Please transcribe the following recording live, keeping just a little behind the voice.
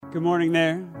Good morning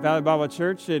there, Valley Bible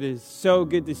Church. It is so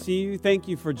good to see you. Thank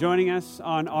you for joining us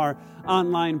on our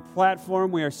online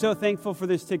platform. We are so thankful for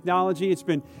this technology. It's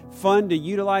been fun to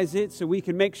utilize it so we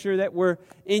can make sure that we're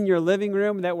in your living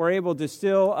room, that we're able to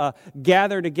still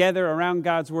gather together around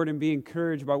God's Word and be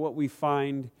encouraged by what we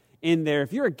find in there.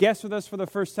 If you're a guest with us for the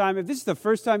first time, if this is the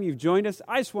first time you've joined us,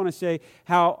 I just want to say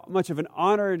how much of an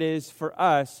honor it is for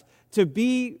us to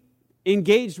be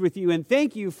engaged with you, and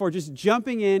thank you for just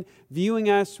jumping in, viewing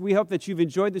us. We hope that you've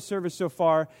enjoyed the service so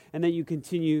far and that you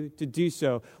continue to do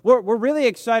so. We're really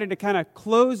excited to kind of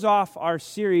close off our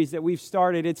series that we've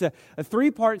started. It's a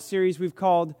three-part series we've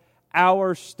called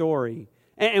Our Story.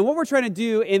 And what we're trying to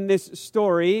do in this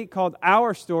story called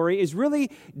Our Story is really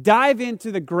dive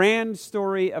into the grand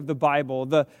story of the Bible,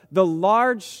 the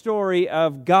large story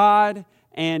of God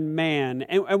and man.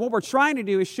 And what we're trying to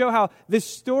do is show how this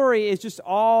story is just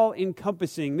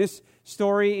all-encompassing. This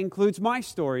story includes my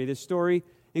story. This story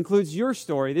includes your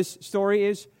story. This story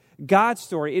is God's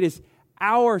story. It is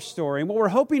our story. And what we're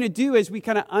hoping to do as we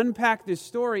kind of unpack this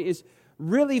story is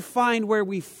really find where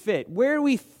we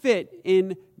fit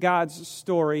in God's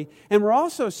story. And we're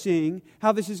also seeing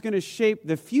how this is going to shape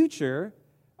the future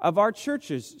of our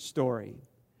church's story.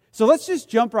 So let's just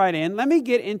jump right in. Let me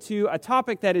get into a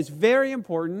topic that is very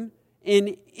important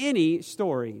in any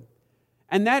story,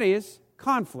 and that is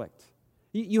conflict.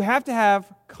 You have to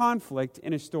have conflict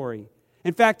in a story.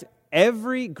 In fact,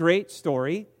 every great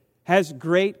story has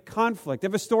great conflict.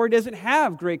 If a story doesn't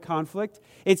have great conflict,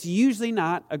 it's usually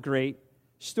not a great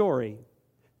story.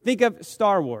 Think of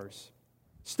Star Wars.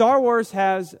 Star Wars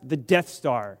has the Death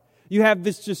Star. You have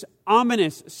this just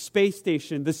ominous space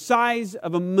station the size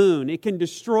of a moon. It can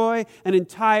destroy an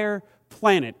entire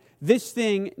planet. This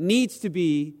thing needs to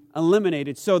be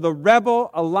eliminated. So the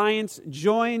Rebel Alliance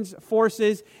joins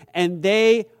forces and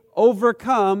they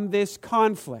overcome this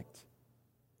conflict.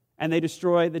 And they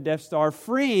destroy the Death Star,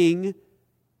 freeing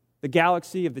the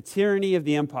galaxy of the tyranny of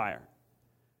the Empire.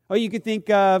 Or you could think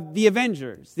of the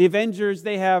Avengers. The Avengers,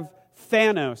 they have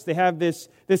Thanos. They have this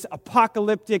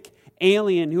apocalyptic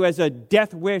alien who has a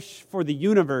death wish for the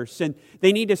universe, and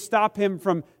they need to stop him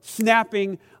from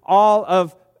snapping all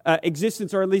of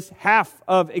existence, or at least half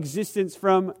of existence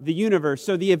from the universe.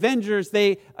 So the Avengers,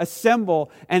 they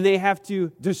assemble, and they have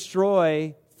to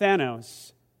destroy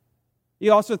Thanos.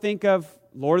 You also think of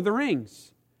Lord of the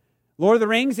Rings. Lord of the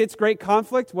Rings, its great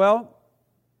conflict,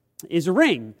 is a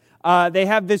ring. They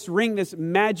have this ring, this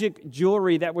magic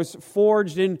jewelry that was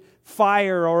forged in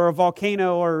fire or a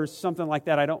volcano or something like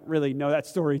that. I don't really know that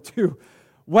story too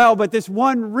well, but this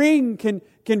one ring can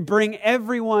bring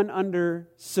everyone under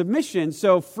submission.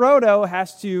 So Frodo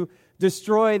has to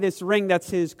destroy this ring. That's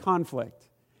his conflict.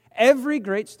 Every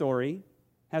great story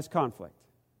has conflict.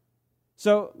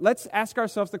 So let's ask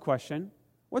ourselves the question,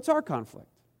 what's our conflict?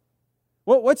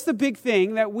 What's the big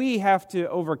thing that we have to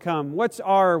overcome? What's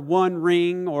our one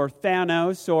ring or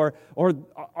Thanos or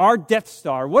our Death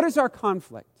Star? What is our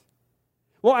conflict?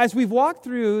 Well, as we've walked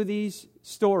through these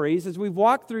stories, as we've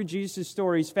walked through Jesus'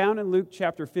 stories found in Luke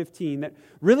chapter 15 that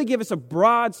really give us a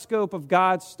broad scope of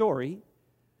God's story,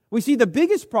 we see the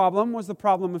biggest problem was the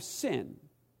problem of sin.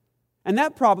 And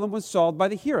that problem was solved by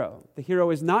the hero. The hero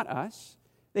is not us.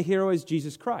 The hero is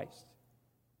Jesus Christ.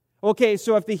 Okay,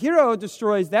 so if the hero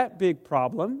destroys that big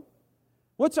problem,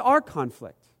 what's our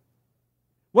conflict?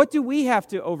 What do we have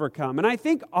to overcome? And I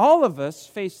think all of us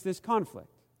face this conflict.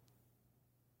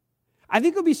 I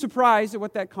think you'll be surprised at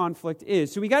what that conflict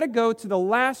is. So we got to go to the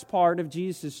last part of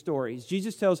Jesus' stories.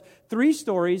 Jesus tells 3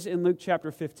 stories in Luke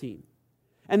chapter 15.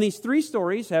 And these 3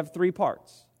 stories have 3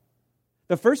 parts.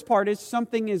 The first part is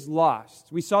something is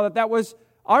lost. We saw that was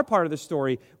our part of the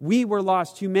story. We were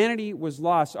lost. Humanity was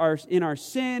lost. In our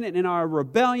sin and in our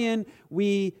rebellion,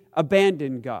 we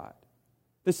abandoned God.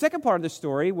 The second part of the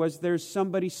story was there's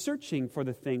somebody searching for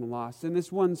the thing lost. And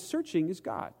this one searching is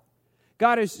God.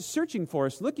 God is searching for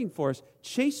us, looking for us,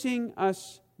 chasing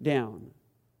us down.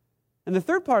 And the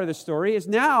third part of the story is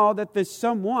now that this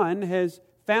someone has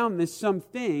found this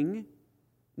something,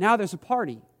 now there's a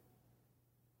party.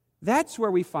 That's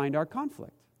where we find our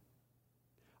conflict.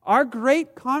 Our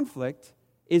great conflict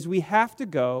is we have to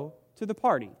go to the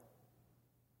party.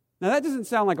 Now that doesn't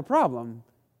sound like a problem.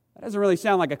 That doesn't really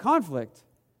sound like a conflict.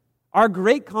 Our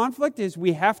great conflict is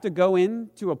we have to go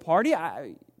into a party.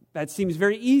 That seems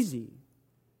very easy.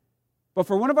 But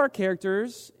for one of our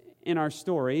characters in our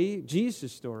story,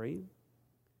 Jesus' story,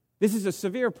 this is a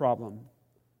severe problem,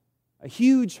 a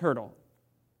huge hurdle,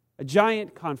 a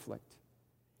giant conflict.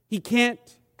 He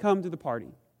can't come to the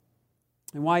party.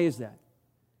 And why is that?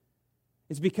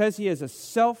 It's because he has a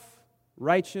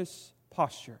self-righteous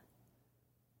posture.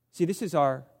 See, this is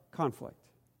our conflict.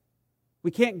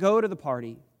 We can't go to the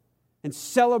party and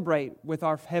celebrate with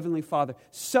our Heavenly Father,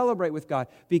 celebrate with God,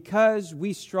 because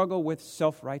we struggle with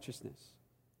self-righteousness.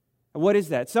 And what is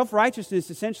that? Self-righteousness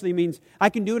essentially means I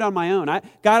can do it on my own.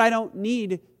 God, I don't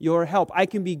need your help. I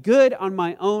can be good on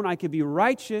my own. I can be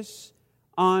righteous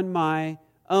on my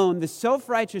own. The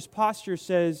self-righteous posture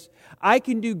says, I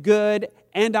can do good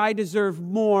and I deserve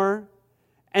more,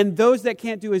 and those that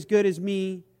can't do as good as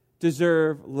me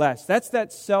deserve less. That's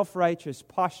that self-righteous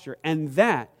posture, and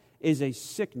that is a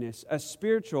sickness, a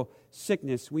spiritual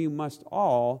sickness we must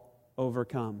all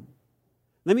overcome.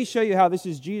 Let me show you how this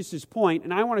is Jesus' point,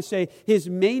 and I want to say his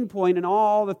main point in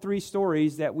all the three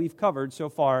stories that we've covered so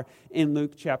far in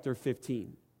Luke chapter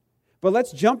 15. But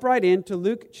let's jump right into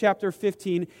Luke chapter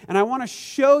 15, and I want to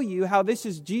show you how this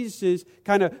is Jesus'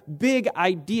 kind of big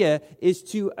idea, is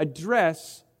to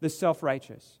address the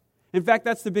self-righteous. In fact,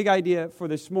 that's the big idea for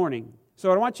this morning. So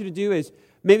what I want you to do is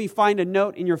maybe find a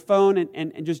note in your phone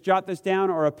and just jot this down,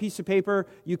 or a piece of paper.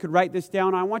 You could write this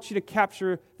down. I want you to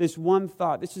capture this one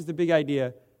thought. This is the big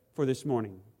idea for this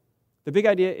morning. The big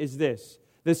idea is this: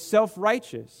 the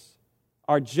self-righteous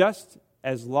are just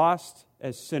as lost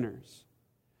as sinners.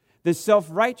 The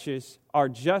self-righteous are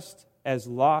just as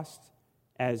lost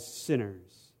as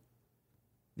sinners.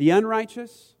 The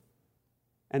unrighteous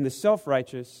and the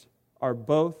self-righteous are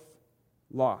both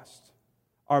lost,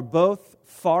 are both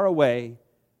far away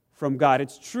from God.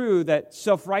 It's true that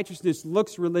self-righteousness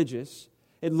looks religious,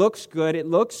 it looks good, it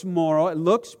looks moral, it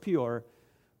looks pure,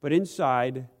 but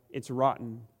inside it's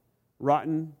rotten,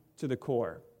 rotten to the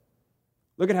core.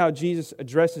 Look at how Jesus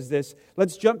addresses this.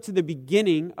 Let's jump to the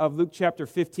beginning of Luke chapter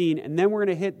 15, and then we're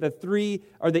going to hit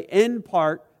the end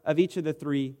part of each of the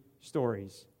three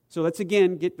stories. So let's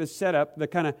again get the setup, the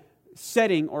kind of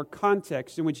setting or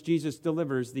context in which Jesus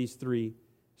delivers these three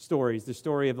stories. The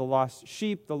story of the lost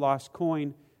sheep, the lost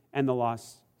coin, and the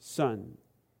lost son.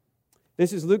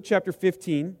 This is Luke chapter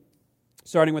 15,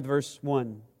 starting with verse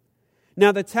 1.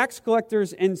 Now the tax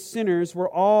collectors and sinners were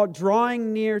all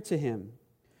drawing near to him.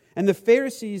 And the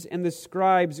Pharisees and the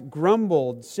scribes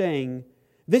grumbled, saying,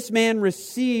 "This man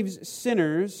receives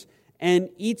sinners and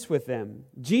eats with them."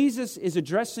 Jesus is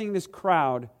addressing this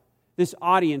crowd, this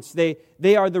audience.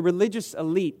 They are the religious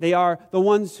elite. They are the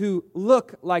ones who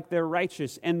look like they're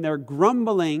righteous, and they're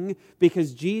grumbling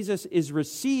because Jesus is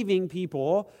receiving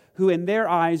people who in their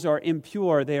eyes are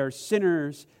impure. They are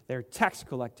sinners. They're tax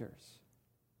collectors.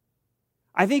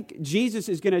 I think Jesus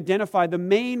is going to identify the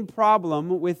main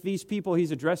problem with these people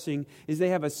he's addressing is they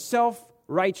have a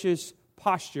self-righteous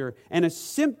posture. And a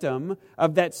symptom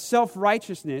of that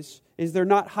self-righteousness is they're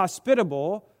not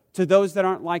hospitable to those that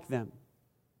aren't like them.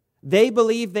 They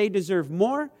believe they deserve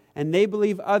more, and they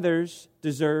believe others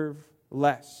deserve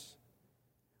less.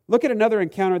 Look at another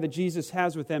encounter that Jesus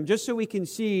has with them, just so we can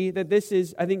see that this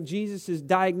is, I think, Jesus'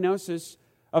 diagnosis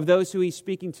of those who he's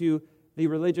speaking to, the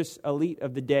religious elite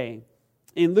of the day.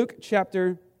 In Luke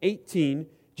chapter 18,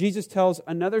 Jesus tells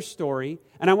another story,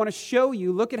 and I want to show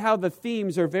you, look at how the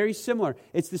themes are very similar.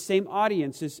 It's the same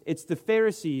audience. It's the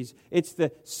Pharisees, it's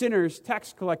the sinners,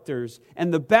 tax collectors,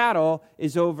 and the battle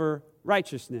is over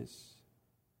righteousness.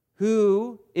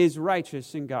 Who is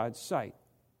righteous in God's sight?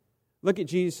 Look at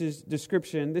Jesus'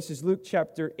 description. This is Luke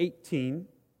chapter 18,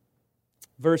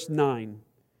 verse 9.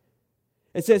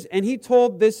 It says, "And he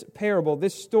told this parable,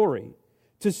 this story,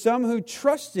 to some who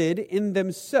trusted in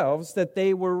themselves that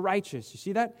they were righteous." You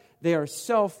see that? They are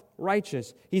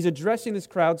self-righteous. He's addressing this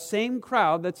crowd, same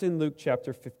crowd that's in Luke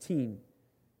chapter 15.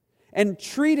 "And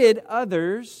treated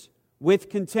others with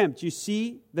contempt." You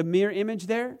see the mirror image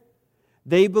there?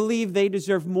 They believe they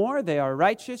deserve more, they are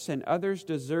righteous, and others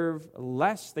deserve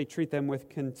less. They treat them with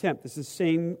contempt. This is the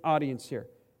same audience here.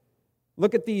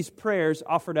 Look at these prayers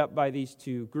offered up by these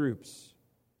two groups.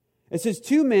 It says,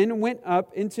 2 men went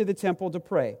up into the temple to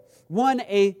pray. One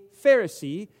a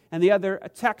Pharisee and the other a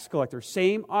tax collector.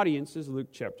 Same audience as Luke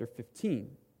chapter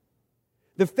 15.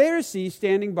 The Pharisee,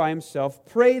 standing by himself,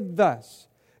 prayed thus,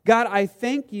 "God, I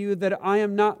thank you that I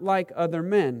am not like other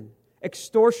men,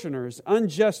 extortioners,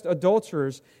 unjust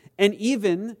adulterers, and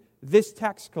even this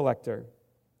tax collector.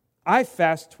 I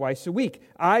fast twice a week.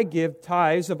 I give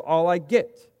tithes of all I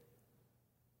get."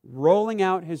 Rolling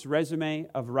out his resume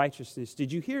of righteousness.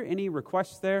 Did you hear any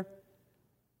requests there?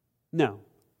 No.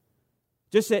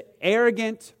 Just an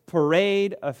arrogant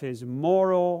parade of his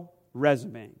moral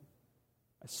resume.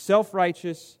 A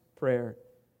self-righteous prayer.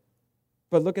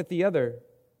 But look at the other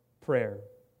prayer.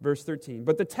 Verse 13.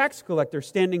 "But the tax collector,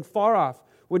 standing far off,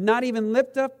 would not even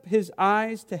lift up his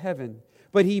eyes to heaven,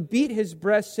 but he beat his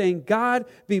breast, saying, 'God,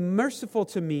 be merciful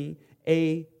to me,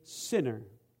 a sinner.'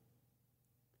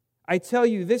 I tell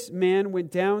you, this man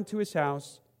went down to his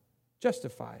house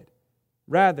justified,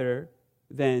 rather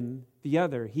than the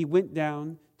other. He went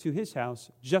down to his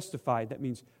house justified. That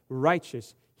means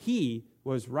righteous. He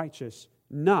was righteous,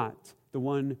 not the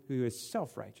one who is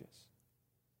self-righteous.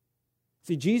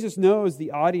 See, Jesus knows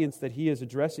the audience that he is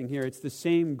addressing here. It's the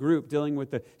same group dealing with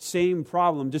the same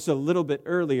problem just a little bit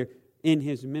earlier in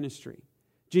his ministry.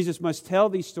 Jesus must tell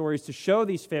these stories to show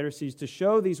these Pharisees, to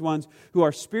show these ones who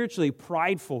are spiritually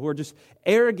prideful, who are just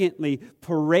arrogantly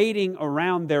parading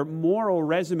around their moral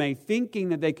resume, thinking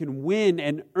that they can win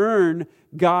and earn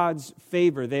God's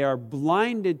favor. They are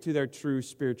blinded to their true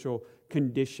spiritual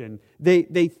condition. They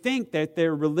think that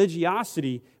their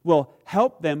religiosity will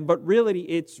help them, but really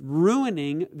it's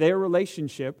ruining their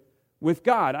relationship with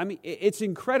God. I mean, it's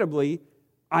incredibly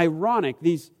ironic.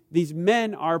 These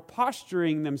men are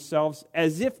posturing themselves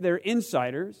as if they're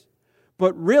insiders,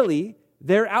 but really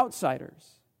they're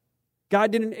outsiders.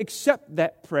 God didn't accept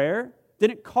that prayer,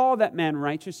 didn't call that man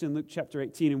righteous in Luke chapter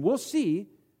 18. And we'll see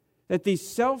that these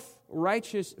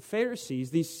self-righteous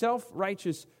Pharisees, these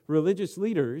self-righteous religious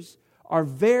leaders, are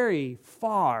very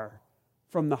far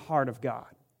from the heart of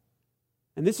God.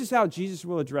 And this is how Jesus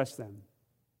will address them.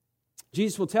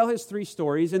 Jesus will tell his 3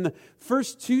 stories. In the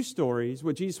first 2 stories,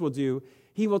 what Jesus will do,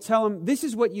 he will tell them, this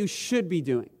is what you should be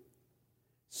doing.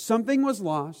 Something was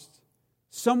lost,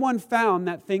 someone found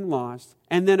that thing lost,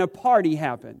 and then a party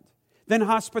happened. Then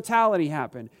hospitality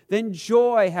happened. Then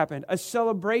joy happened. A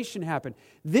celebration happened.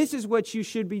 This is what you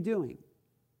should be doing.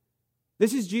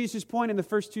 This is Jesus' point in the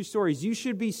first 2 stories. You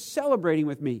should be celebrating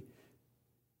with me.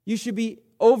 You should be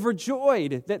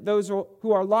overjoyed that those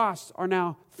who are lost are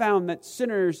now found, that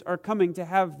sinners are coming to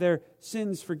have their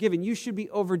sins forgiven. You should be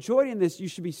overjoyed in this. You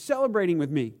should be celebrating with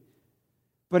me.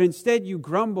 But instead you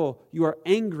grumble, you are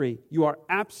angry, you are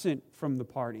absent from the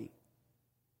party.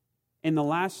 In the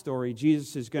last story,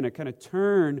 Jesus is going to kind of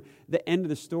turn the end of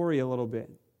the story a little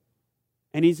bit.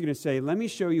 And he's going to say, let me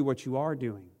show you what you are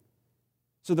doing.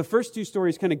 So the first 2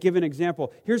 stories kind of give an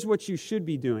example. Here's what you should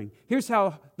be doing. Here's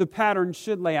how the pattern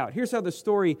should lay out. Here's how the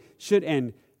story should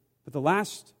end. But the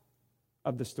last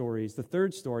of the stories, the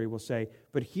 3rd story, will say,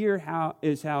 but here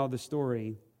is how the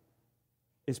story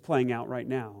is playing out right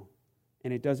now.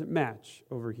 And it doesn't match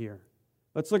over here.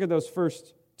 Let's look at those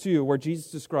first 2 where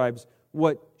Jesus describes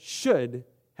what should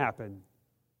happen.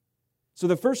 So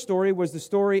the first story was the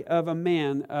story of a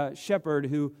man, a shepherd,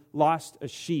 who lost a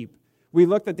sheep. We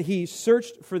looked at he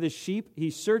searched for the sheep.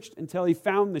 He searched until he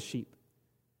found the sheep.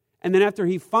 And then after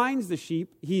he finds the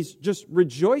sheep, he's just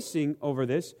rejoicing over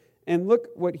this. And look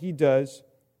what he does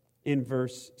in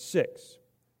verse 6.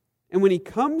 And when he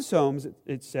comes home,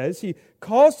 it says, he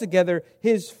calls together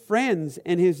his friends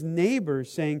and his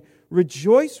neighbors, saying,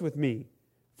 rejoice with me,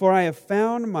 for I have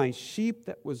found my sheep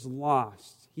that was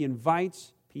lost. He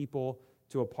invites people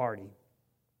to a party.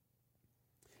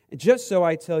 Just so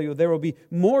I tell you, there will be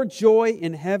more joy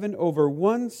in heaven over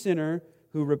one sinner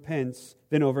who repents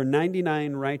than over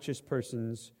 99 righteous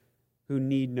persons who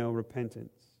need no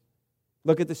repentance.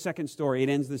 Look at the second story. It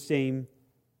ends the same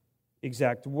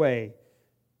exact way.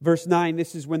 Verse 9,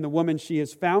 this is when the woman, she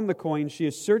has found the coin, she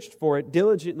has searched for it,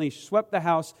 diligently swept the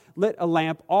house, lit a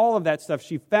lamp, all of that stuff.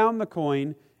 She found the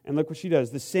coin, and look what she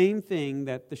does. The same thing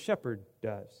that the shepherd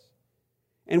does.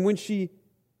 And when she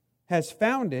has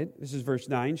found it, this is verse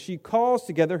 9, she calls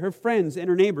together her friends and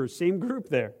her neighbors, same group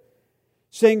there,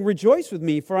 saying, rejoice with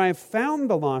me, for I have found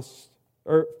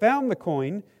the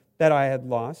coin that I had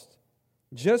lost.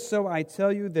 Just so I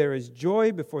tell you, there is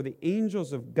joy before the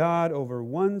angels of God over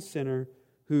one sinner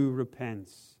who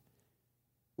repents.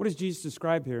 What does Jesus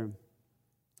describe here?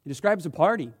 He describes a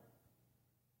party.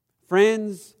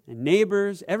 Friends and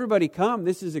neighbors, everybody come.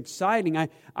 This is exciting.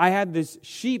 I had this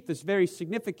sheep, this very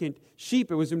significant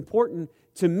sheep. It was important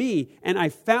to me, and I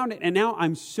found it, and now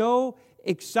I'm so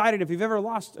excited. If you've ever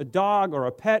lost a dog or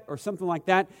a pet or something like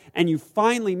that, and you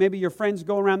finally, maybe your friends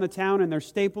go around the town and they're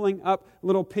stapling up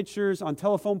little pictures on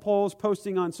telephone poles,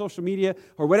 posting on social media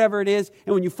or whatever it is,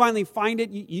 and when you finally find it,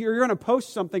 you're going to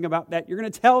post something about that. You're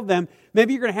going to tell them.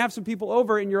 Maybe you're going to have some people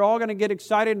over and you're all going to get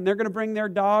excited, and they're going to bring their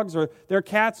dogs or their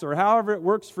cats or however it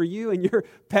works for you in your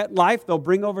pet life. They'll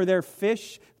bring over their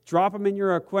fish, drop them in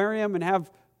your aquarium and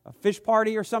have a fish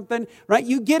party or something, right?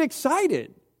 You get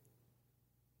excited.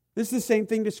 This is the same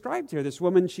thing described here. This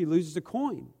woman, she loses a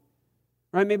coin,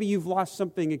 right? Maybe you've lost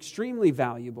something extremely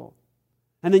valuable.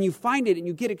 And then you find it and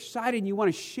you get excited and you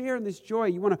want to share in this joy.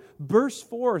 You want to burst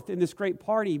forth in this great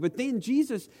party. But then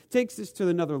Jesus takes this to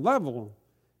another level.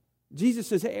 Jesus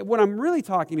says, hey, what I'm really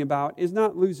talking about is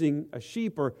not losing a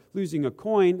sheep or losing a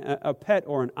coin, a pet,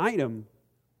 or an item.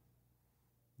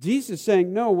 Jesus is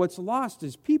saying, no, what's lost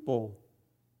is people.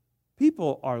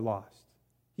 People are lost.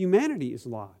 Humanity is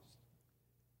lost.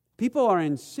 People are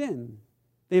in sin.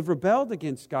 They've rebelled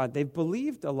against God. They've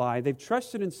believed a lie. They've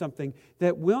trusted in something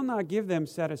that will not give them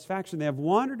satisfaction. They have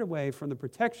wandered away from the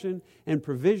protection and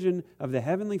provision of the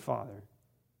Heavenly Father.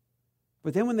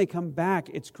 But then when they come back,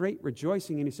 it's great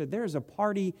rejoicing. And he said, there is a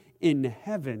party in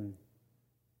heaven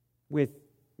with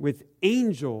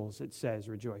angels, it says,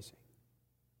 rejoicing.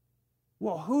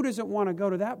 Well, who doesn't want to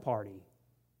go to that party?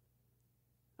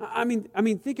 I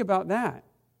mean, think about that.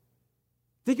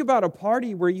 Think about a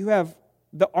party where you have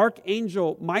the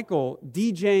Archangel Michael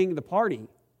DJing the party.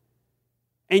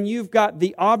 And you've got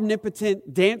the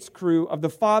omnipotent dance crew of the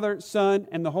Father, Son,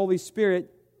 and the Holy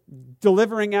Spirit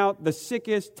delivering out the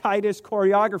sickest, tightest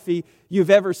choreography you've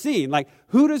ever seen. Like,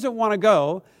 who doesn't want to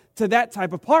go to that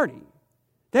type of party?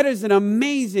 That is an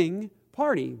amazing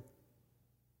party.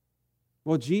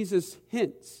 Well, Jesus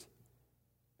hints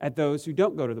at those who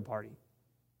don't go to the party.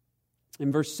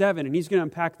 In verse 7, and he's going to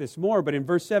unpack this more, but in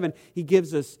verse 7, he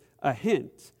gives us a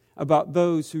hint about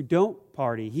those who don't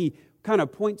party. He kind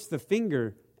of points the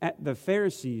finger at the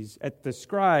Pharisees, at the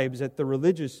scribes, at the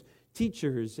religious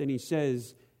teachers, and he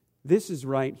says, this is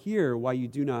right here why you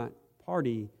do not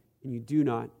party and you do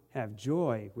not have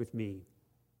joy with me.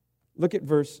 Look at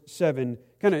verse 7,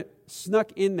 kind of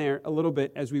snuck in there a little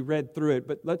bit as we read through it,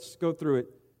 but let's go through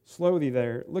it slowly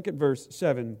there. Look at verse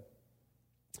 7.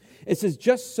 It says,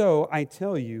 just so I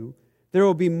tell you, there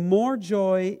will be more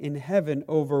joy in heaven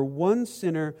over one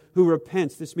sinner who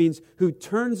repents. This means who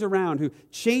turns around, who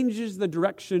changes the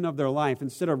direction of their life.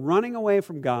 Instead of running away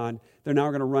from God, they're now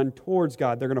going to run towards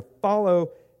God. They're going to follow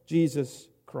Jesus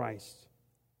Christ.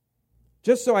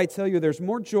 Just so I tell you, there's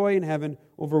more joy in heaven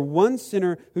over one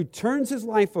sinner who turns his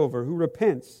life over, who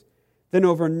repents, than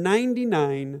over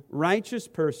 99 righteous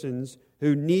persons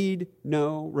who need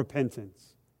no repentance.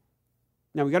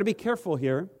 Now, we got to be careful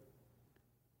here,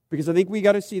 because I think we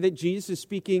got to see that Jesus is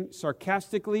speaking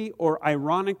sarcastically or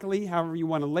ironically, however you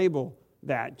want to label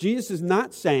that. Jesus is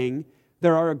not saying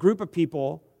there are a group of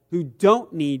people who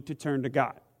don't need to turn to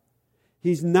God.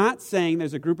 He's not saying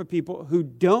there's a group of people who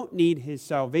don't need His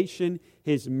salvation,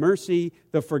 His mercy,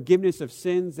 the forgiveness of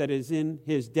sins that is in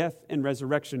His death and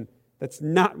resurrection. That's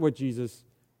not what Jesus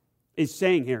is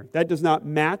saying here. That does not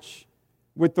match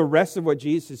with the rest of what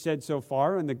Jesus has said so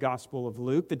far in the Gospel of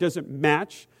Luke. That doesn't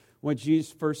match what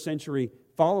Jesus' first century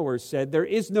followers said. There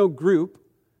is no group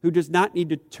who does not need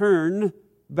to turn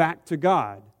back to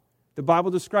God. The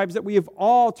Bible describes that we have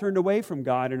all turned away from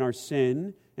God in our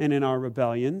sin and in our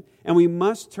rebellion, and we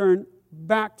must turn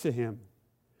back to Him.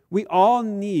 We all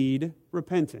need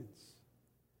repentance.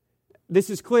 This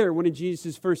is clear when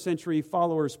Jesus' first century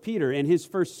followers, Peter, in his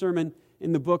first sermon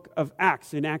in the book of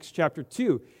Acts, in Acts chapter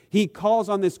 2, he calls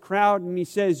on this crowd and he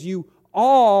says, you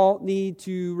all need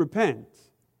to repent.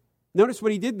 Notice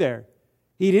what he did there.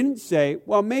 He didn't say,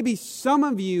 well, maybe some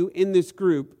of you in this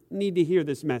group need to hear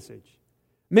this message.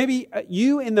 Maybe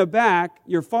you in the back,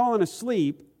 you're falling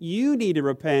asleep, you need to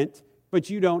repent, but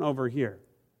you don't overhear.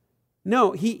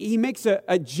 No, he makes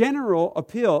a general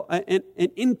appeal, an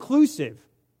inclusive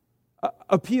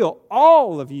appeal.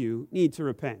 All of you need to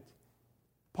repent.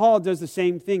 Paul does the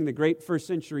same thing, the great first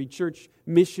century church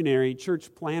missionary,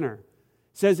 church planner.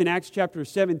 Says in Acts chapter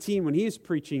 17, when he is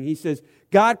preaching, he says,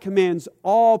 God commands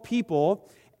all people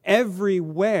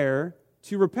everywhere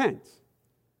to repent.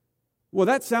 Well,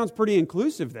 that sounds pretty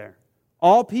inclusive there.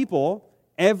 All people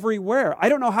everywhere. I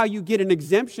don't know how you get an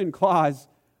exemption clause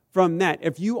from that.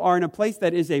 If you are in a place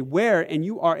that is a where and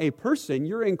you are a person,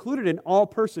 you're included in all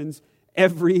persons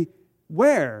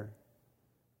everywhere.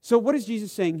 So what is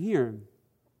Jesus saying here?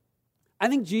 I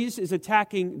think Jesus is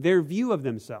attacking their view of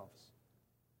themselves.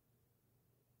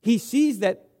 He sees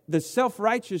that the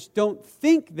self-righteous don't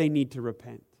think they need to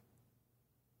repent.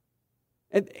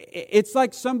 It's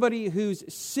like somebody who's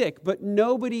sick, but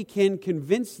nobody can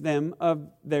convince them of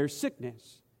their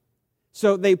sickness.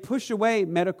 So they push away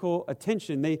medical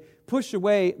attention. They push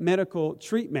away medical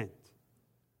treatment.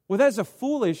 Well, that's a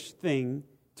foolish thing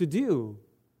to do.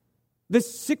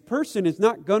 This sick person is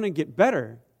not going to get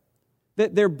better.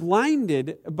 That they're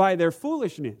blinded by their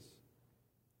foolishness.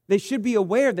 They should be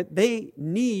aware that they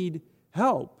need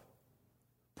help.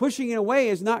 Pushing it away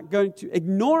is not going to,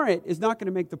 ignore it is not going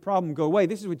to make the problem go away.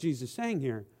 This is what Jesus is saying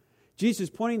here. Jesus is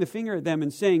pointing the finger at them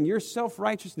and saying, your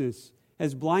self-righteousness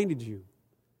has blinded you.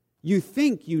 You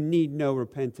think you need no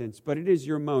repentance, but it is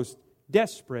your most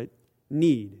desperate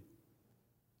need.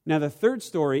 Now, the third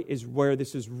story is where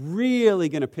this is really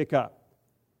going to pick up.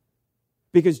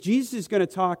 Because Jesus is going to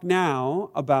talk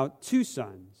now about two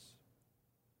sons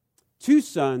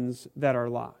that are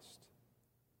lost.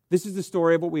 This is the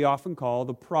story of what we often call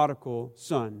the prodigal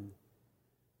son.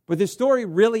 But this story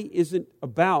really isn't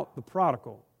about the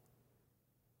prodigal.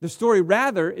 The story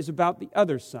rather is about the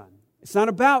other son. It's not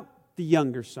about the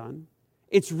younger son.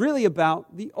 It's really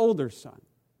about the older son.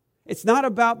 It's not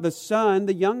about the son,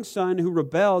 the young son who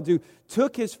rebelled, who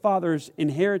took his father's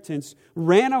inheritance,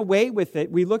 ran away with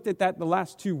it. We looked at that the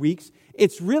last 2 weeks.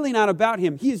 It's really not about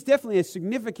him. He is definitely a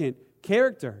significant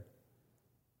character.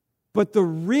 But the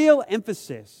real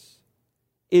emphasis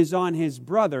is on his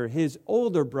brother, his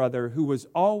older brother, who was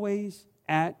always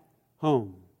at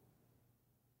home.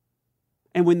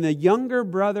 And when the younger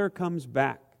brother comes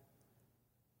back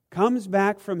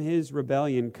from his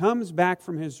rebellion, comes back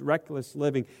from his reckless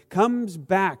living, comes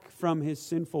back from his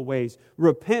sinful ways,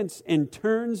 repents and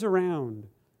turns around,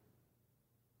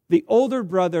 the older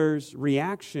brother's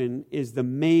reaction is the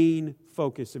main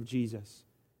focus of Jesus.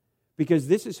 Because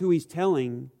this is who he's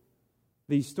telling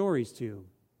these stories to.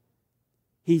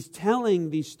 He's telling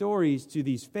these stories to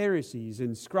these Pharisees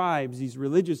and scribes, these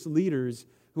religious leaders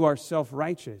who are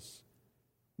self-righteous.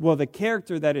 Well, the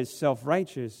character that is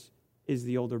self-righteous is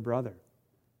the older brother.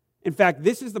 In fact,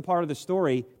 this is the part of the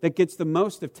story that gets the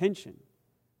most attention.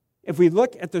 If we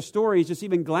look at the stories, just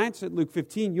even glance at Luke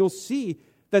 15, you'll see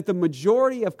that the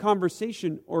majority of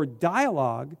conversation or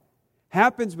dialogue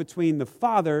happens between the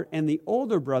father and the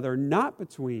older brother, not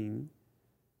between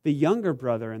the younger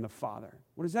brother and the father.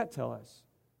 What does that tell us?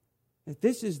 That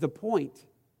this is the point.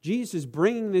 Jesus is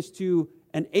bringing this to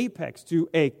an apex, to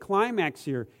a climax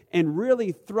here, and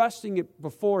really thrusting it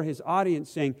before his audience,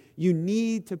 saying, you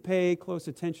need to pay close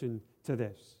attention to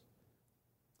this.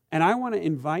 And I want to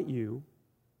invite you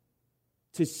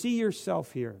to see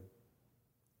yourself here.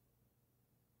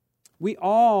 We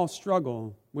all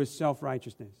struggle with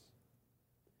self-righteousness.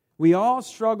 We all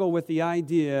struggle with the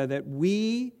idea that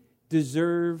we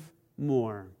deserve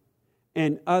more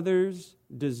and others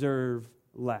deserve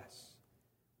less.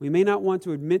 We may not want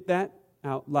to admit that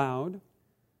out loud,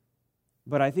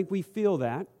 but I think we feel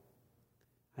that.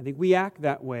 I think we act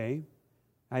that way.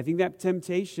 I think that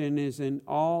temptation is in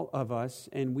all of us,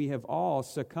 and we have all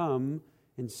succumbed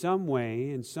in some way,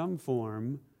 in some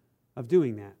form, of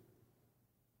doing that.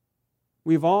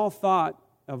 We've all thought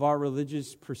of our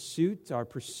religious pursuit, our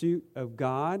pursuit of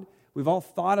God. We've all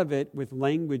thought of it with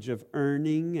language of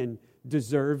earning and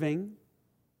deserving.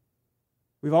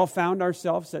 We've all found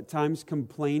ourselves at times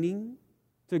complaining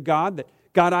to God that,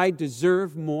 God, I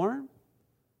deserve more.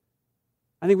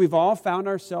 I think we've all found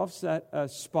ourselves at a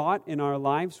spot in our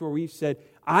lives where we've said,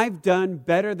 I've done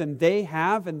better than they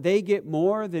have and they get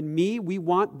more than me. We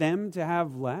want them to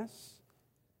have less.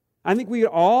 I think we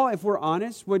all, if we're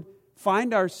honest, would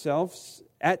find ourselves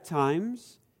at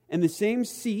times in the same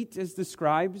seat as the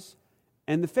scribes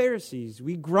and the Pharisees.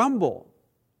 We grumble.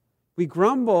 We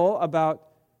grumble about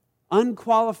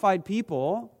unqualified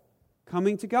people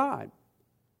coming to God.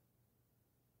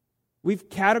 We've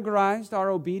categorized our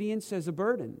obedience as a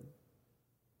burden.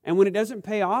 And when it doesn't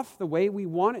pay off the way we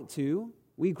want it to,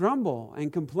 we grumble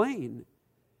and complain.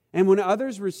 And when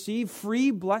others receive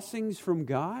free blessings from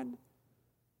God,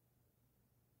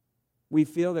 we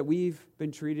feel that we've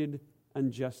been treated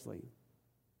unjustly.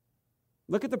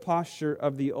 Look at the posture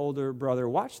of the older brother.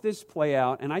 Watch this play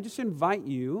out, and I just invite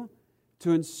you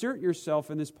to insert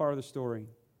yourself in this part of the story.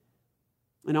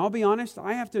 And I'll be honest,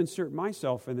 I have to insert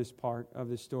myself in this part of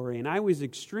the story. And I was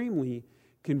extremely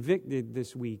convicted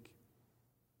this week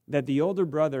that the older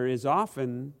brother is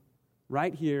often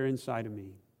right here inside of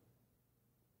me.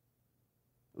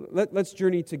 Let's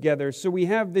journey together. So we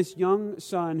have this young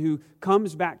son who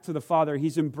comes back to the father.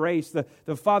 He's embraced.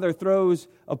 The father throws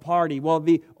a party. Well,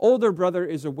 the older brother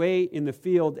is away in the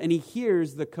field and he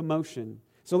hears the commotion.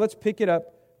 So let's pick it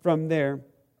up from there.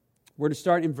 We're to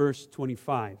start in verse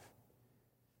 25.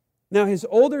 Now his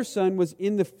older son was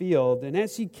in the field, and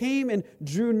as he came and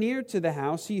drew near to the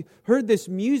house, he heard this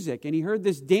music and he heard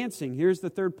this dancing. Here's the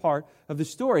third part of the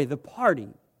story, the party.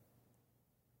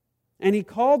 And he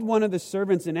called one of the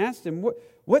servants and asked him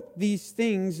what these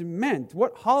things meant.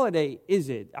 What holiday is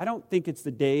it? I don't think it's the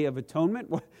Day of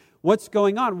Atonement. What's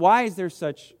going on? Why is there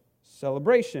such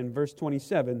celebration? Verse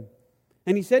 27.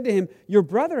 And he said to him, your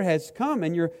brother has come,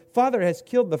 and your father has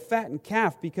killed the fattened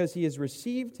calf because he has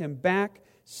received him back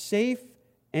safe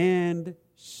and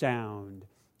sound.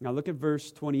 Now look at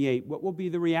verse 28. What will be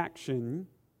the reaction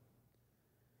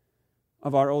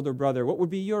of our older brother? What would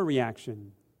be your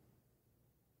reaction?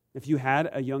 If you had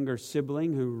a younger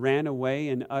sibling who ran away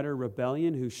in utter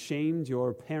rebellion, who shamed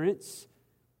your parents,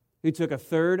 who took a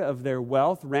third of their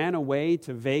wealth, ran away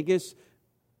to Vegas,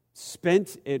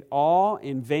 spent it all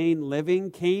in vain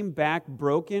living, came back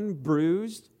broken,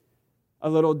 bruised, a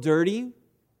little dirty,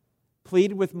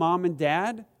 pleaded with mom and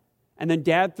dad, and then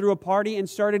dad threw a party and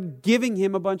started giving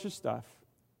him a bunch of stuff.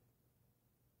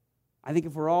 I think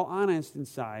if we're all honest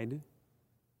inside,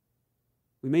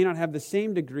 we may not have the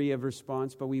same degree of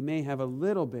response, but we may have a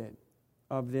little bit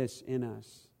of this in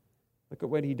us. Look at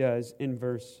what he does in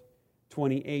verse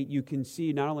 28. You can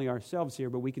see not only ourselves here,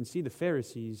 but we can see the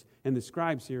Pharisees and the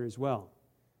scribes here as well.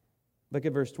 Look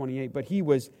at verse 28. But he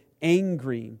was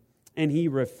angry, and he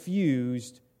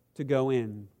refused to go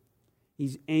in.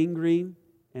 He's angry,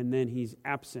 and then he's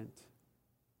absent.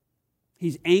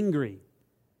 He's angry.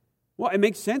 Well, it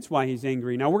makes sense why he's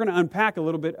angry. Now, we're going to unpack a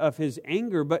little bit of his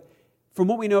anger, but from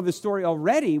what we know of the story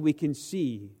already, we can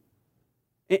see.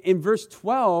 In verse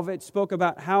 12, it spoke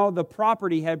about how the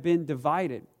property had been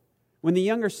divided. When the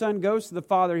younger son goes to the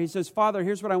father, he says, "Father,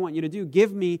 here's what I want you to do.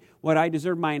 Give me what I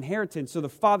deserve, my inheritance." So the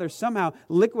father somehow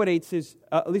liquidates his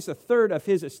at least a third of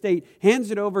his estate, hands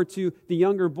it over to the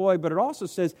younger boy. But it also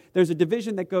says there's a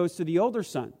division that goes to the older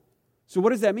son. So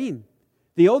what does that mean?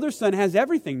 The older son has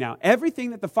everything now. Everything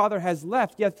that the father has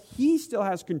left, yet he still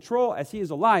has control as he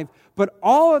is alive. But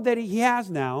all of that he has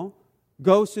now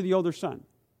goes to the older son.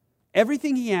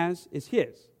 Everything he has is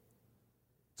his.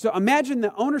 So imagine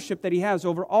the ownership that he has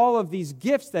over all of these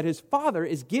gifts that his father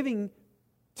is giving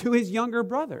to his younger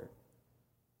brother.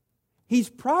 He's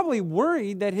probably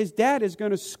worried that his dad is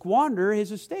going to squander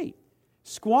his estate,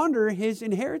 squander his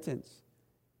inheritance.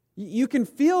 You can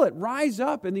feel it rise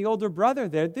up in the older brother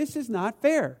there. This is not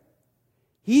fair.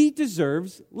 He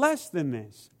deserves less than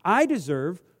this. I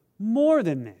deserve more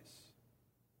than this.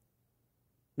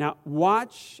 Now,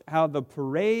 watch how the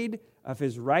parade of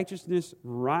his righteousness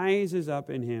rises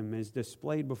up in him, is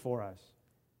displayed before us.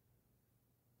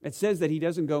 It says that he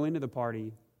doesn't go into the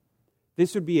party.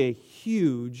 This would be a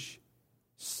huge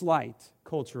slight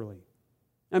culturally.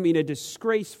 I mean, a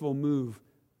disgraceful move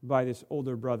by this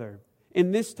older brother.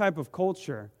 In this type of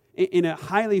culture, in a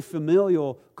highly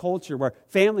familial culture where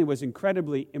family was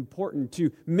incredibly important,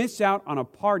 to miss out on a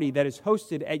party that is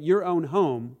hosted at your own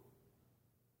home,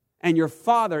 and your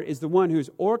father is the one who's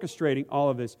orchestrating all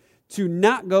of this, to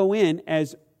not go in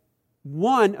as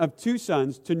one of two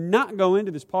sons, to not go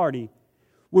into this party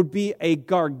would be a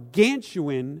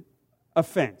gargantuan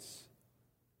offense.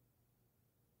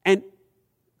 And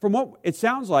from what it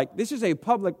sounds like, this is a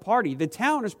public party. The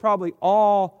town is probably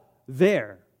all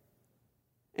there.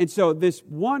 And so this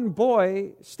one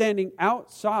boy standing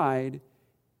outside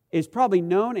is probably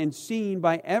known and seen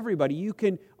by everybody. You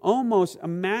can almost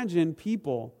imagine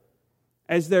people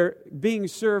as they're being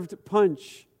served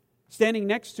punch, standing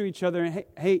next to each other, and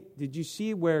hey, did you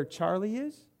see where Charlie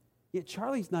is? Yeah,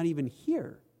 Charlie's not even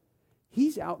here.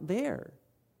 He's out there.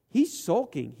 He's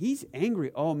sulking. He's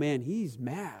angry. Oh man, he's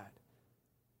mad.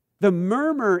 The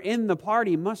murmur in the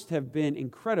party must have been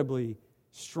incredibly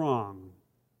strong.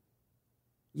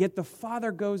 Yet the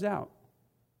father goes out.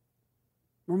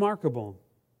 Remarkable.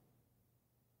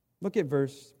 Look at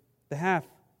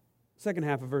second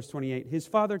half of verse 28. His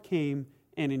father came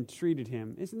and entreated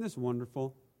him. Isn't this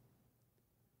wonderful?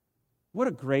 What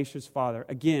a gracious father,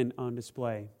 again on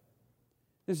display.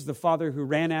 This is the father who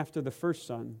ran after the first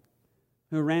son,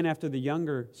 who ran after the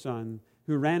younger son,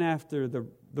 who ran after the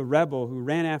rebel, who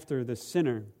ran after the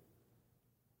sinner.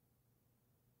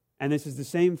 And this is the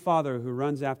same father who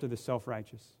runs after the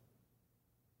self-righteous.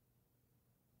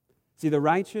 See, the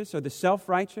righteous or the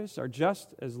self-righteous are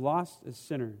just as lost as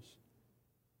sinners.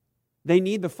 They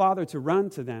need the Father to run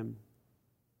to them.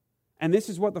 And this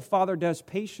is what the Father does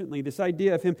patiently. This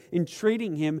idea of him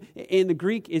entreating him in the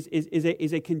Greek is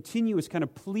a continuous kind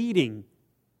of pleading.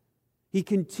 He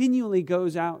continually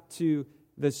goes out to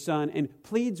the Son and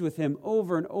pleads with him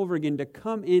over and over again to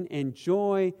come in and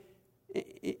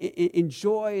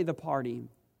enjoy the party.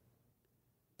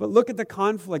 But look at the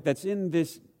conflict that's in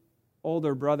this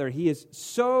older brother. He is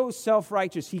so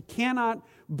self-righteous, he cannot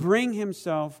bring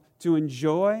himself to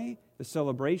enjoy the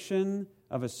celebration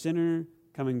of a sinner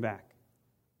coming back.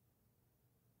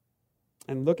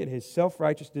 And look at his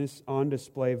self-righteousness on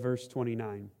display, verse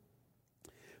 29.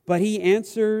 But he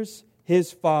answers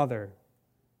his father,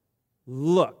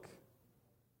 "Look."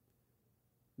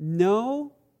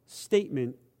 No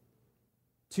statement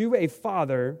to a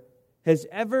father has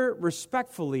ever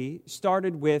respectfully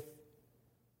started with,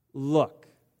 "Look."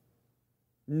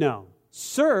 No.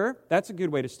 "Sir," that's a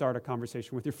good way to start a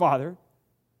conversation with your father.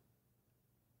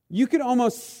 You could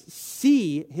almost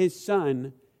see his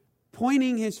son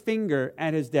pointing his finger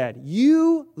at his dad.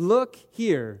 "You look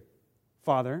here,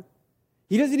 father."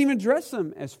 He doesn't even address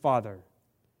him as father.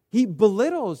 He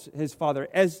belittles his father.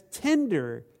 As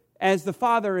tender as the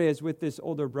father is with this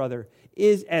older brother,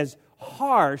 is as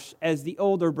harsh as the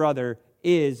older brother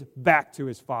is back to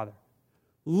his father.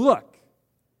 Look.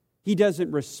 He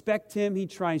doesn't respect him. He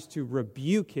tries to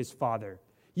rebuke his father.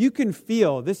 You can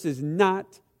feel this is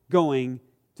not going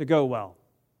to go well.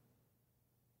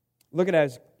 Look at it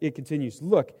as it continues.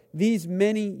 Look, these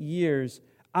many years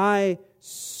I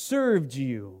served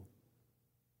you.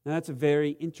 Now that's a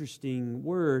very interesting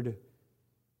word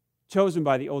chosen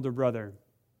by the older brother.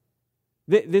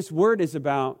 This word is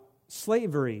about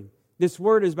slavery. This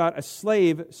word is about a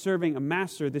slave serving a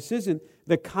master. This isn't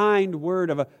the kind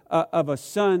word of a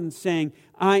son saying,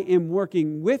 I am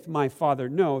working with my father.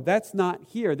 No, that's not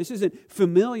here. This isn't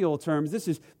familial terms. This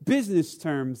is business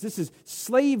terms. This is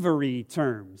slavery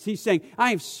terms. He's saying, I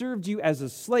have served you as a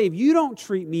slave. You don't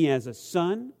treat me as a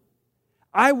son.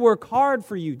 I work hard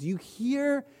for you. Do you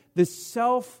hear the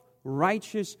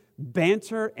self-righteous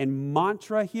banter and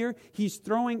mantra here? He's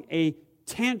throwing a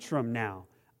tantrum now.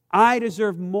 I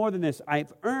deserve more than this.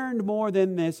 I've earned more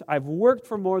than this. I've worked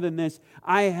for more than this.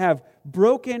 I have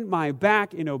broken my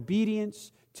back in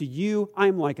obedience to you.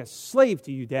 I'm like a slave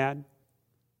to you, Dad.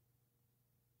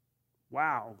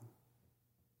 Wow.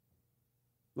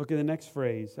 Look at the next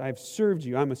phrase. I've served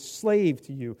you. I'm a slave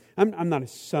to you. I'm not a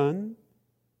son.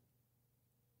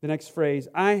 The next phrase,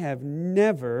 I have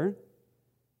never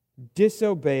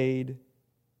disobeyed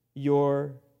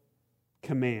your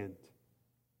command.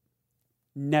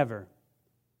 Never.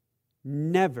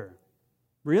 Never.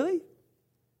 Really?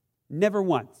 Never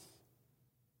once.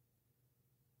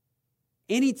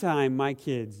 Anytime my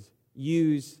kids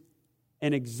use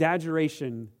an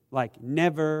exaggeration like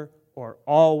never or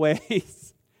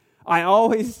always, I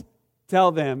always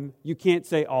tell them you can't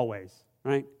say always,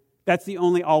 right? That's the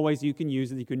only always you can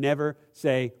use, and you can never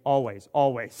say always,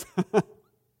 always.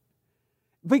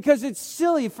 Because it's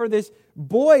silly for this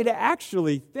boy to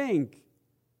actually think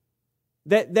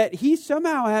that he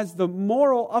somehow has the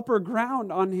moral upper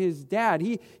ground on his dad.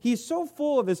 He's so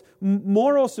full of this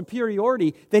moral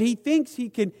superiority that he thinks he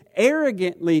can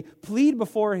arrogantly plead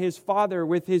before his father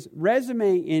with his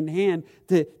resume in hand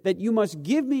that you must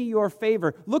give me your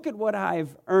favor. Look at what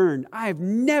I've earned. I have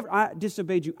never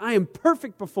disobeyed you. I am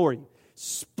perfect before you.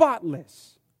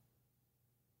 Spotless.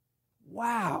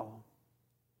 Wow.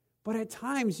 But at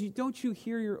times, don't you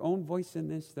hear your own voice in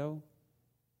this, though?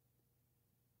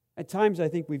 At times, I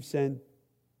think we've said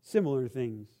similar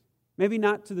things. Maybe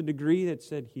not to the degree that's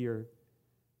said here,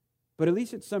 but at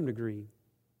least at some degree.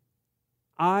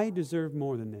 I deserve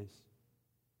more than this.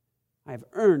 I have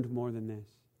earned more than this.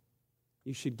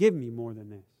 You should give me more than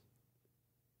this.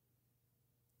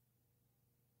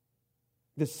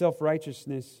 This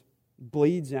self-righteousness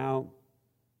bleeds out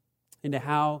into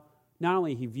how not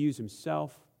only he views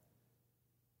himself,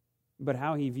 but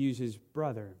how he views his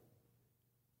brother.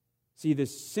 See, the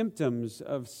symptoms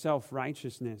of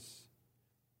self-righteousness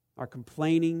are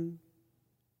complaining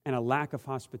and a lack of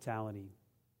hospitality.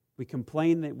 We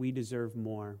complain that we deserve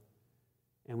more,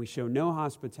 and we show no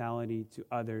hospitality to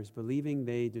others, believing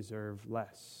they deserve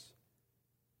less.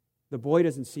 The boy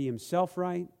doesn't see himself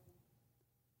right,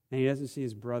 and he doesn't see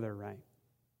his brother right.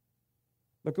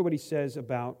 Look at what he says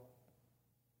about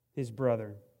his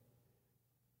brother.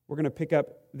 We're going to pick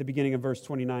up the beginning of verse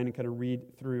 29 and kind of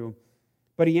read through.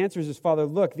 But he answers his father,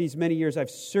 look, these many years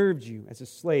I've served you as a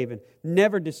slave and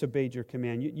never disobeyed your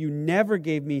command. You never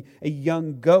gave me a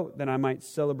young goat that I might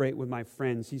celebrate with my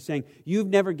friends. He's saying, you've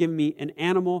never given me an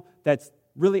animal that's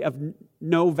really of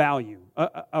no value,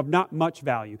 of not much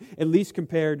value, at least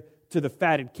compared to the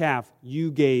fatted calf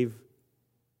you gave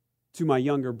to my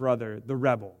younger brother, the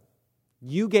rebel.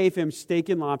 You gave him steak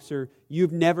and lobster.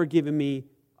 You've never given me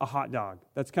a hot dog.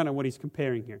 That's kind of what he's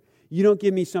comparing here. You don't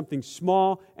give me something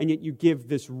small, and yet you give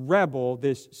this rebel,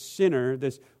 this sinner,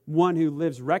 this one who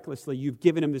lives recklessly, you've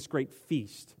given him this great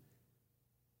feast.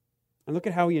 And look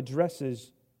at how he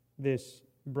addresses this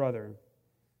brother.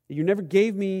 You never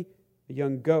gave me a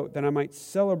young goat that I might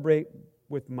celebrate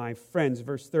with my friends.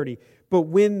 Verse 30. But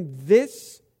when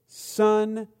this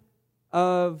son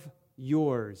of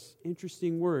yours,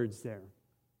 interesting words there.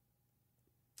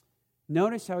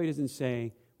 Notice how he doesn't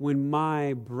say, when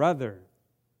my brother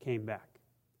came back.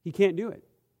 He can't do it.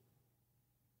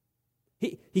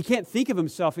 He can't think of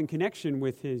himself in connection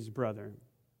with his brother.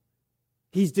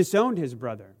 He's disowned his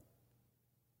brother.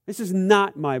 This is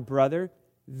not my brother.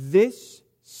 This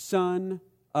son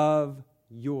of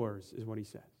yours is what he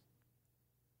says.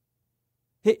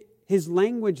 His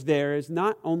language there is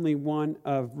not only one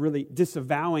of really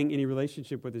disavowing any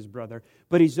relationship with his brother,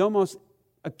 but he's almost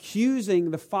accusing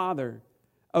the father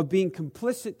of being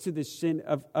complicit to this sin,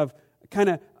 of kind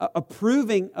of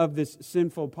approving of this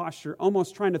sinful posture,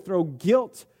 almost trying to throw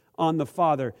guilt on the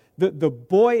father. The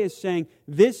boy is saying,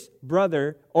 this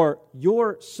brother or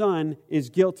your son is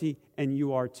guilty and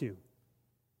you are too.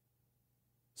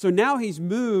 So now he's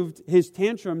moved his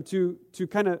tantrum to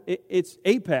kind of its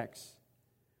apex.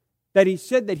 That he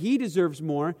said that he deserves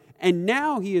more, and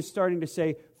now he is starting to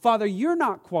say, Father, you're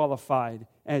not qualified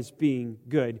as being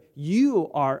good.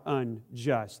 You are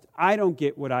unjust. I don't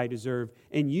get what I deserve,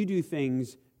 and you do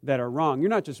things that are wrong. You're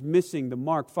not just missing the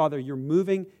mark. Father, you're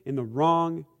moving in the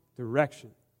wrong direction.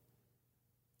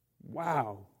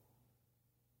 Wow.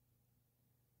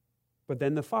 But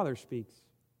then the father speaks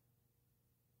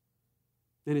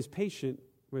and is patient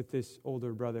with this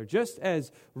older brother. Just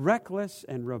as reckless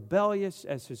and rebellious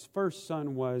as his first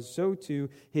son was, so too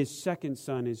his second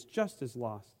son is just as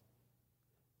lost,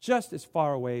 just as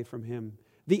far away from him.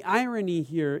 The irony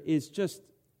here is just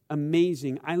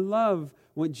amazing. I love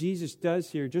what Jesus does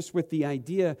here just with the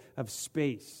idea of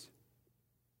space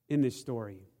in this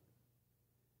story.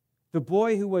 The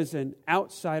boy who was an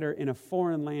outsider in a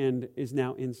foreign land is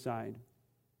now inside.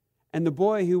 And the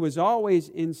boy who was always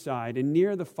inside and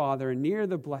near the Father and near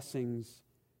the blessings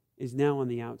is now on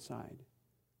the outside.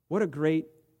 What a great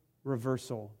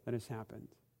reversal that has happened.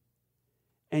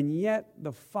 And yet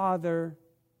the Father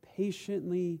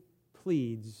patiently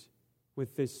pleads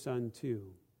with this son too.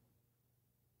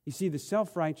 You see, the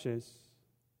self-righteous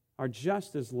are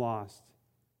just as lost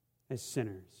as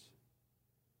sinners.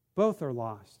 Both are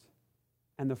lost.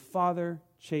 And the Father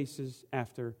chases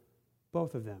after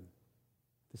both of them.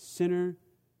 The sinner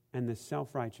and the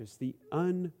self-righteous, the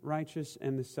unrighteous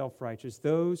and the self-righteous,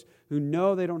 those who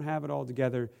know they don't have it all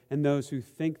together and those who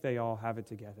think they all have it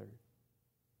together.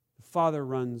 The Father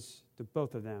runs to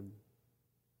both of them.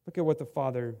 Look at what the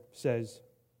Father says,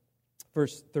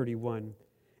 verse 31.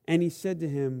 And he said to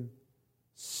him,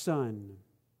 Son.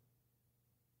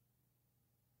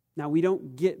 Now, we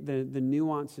don't get the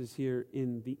nuances here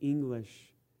in the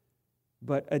English,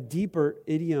 but a deeper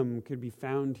idiom could be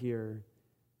found here.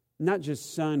 Not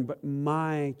just son, but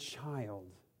my child.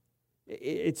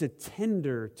 It's a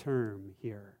tender term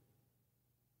here.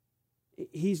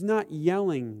 He's not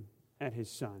yelling at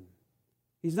his son.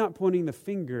 He's not pointing the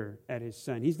finger at his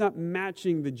son. He's not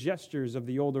matching the gestures of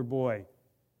the older boy,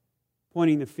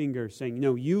 pointing the finger, saying,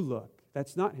 no, you look.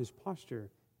 That's not his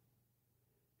posture.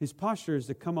 His posture is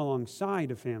to come alongside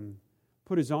of him,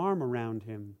 put his arm around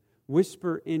him,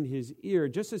 whisper in his ear,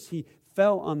 just as he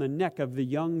fell on the neck of the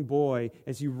young boy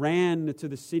as he ran to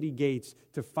the city gates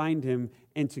to find him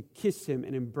and to kiss him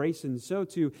and embrace him. So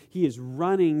too, he is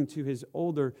running to his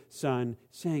older son,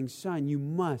 saying, Son, you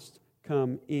must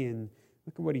come in.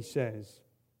 Look at what he says.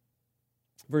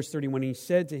 Verse 31, he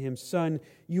said to him, Son,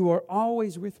 you are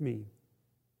always with me,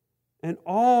 and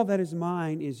all that is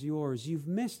mine is yours. You've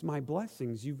missed my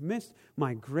blessings. You've missed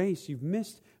my grace. You've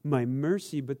missed my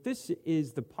mercy. But this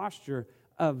is the posture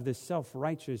of the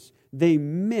self-righteous. They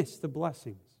miss the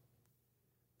blessings.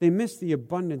 They miss the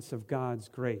abundance of God's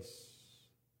grace.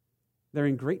 They're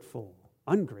ungrateful.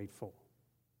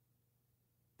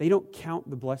 They don't count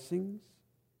the blessings.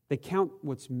 They count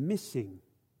what's missing.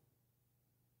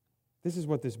 This is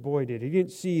what this boy did. He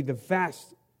didn't see the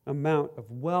vast amount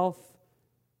of wealth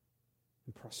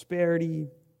and prosperity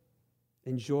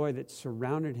and joy that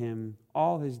surrounded him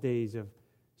all his days of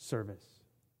service.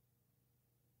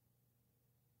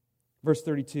 Verse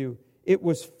 32, it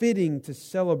was fitting to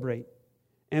celebrate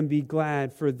and be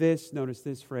glad for this, notice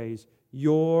this phrase,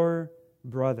 your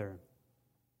brother.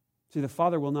 See, the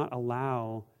father will not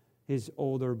allow his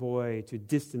older boy to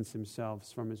distance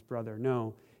himself from his brother.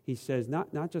 No, he says,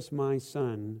 not just my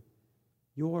son,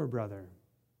 your brother.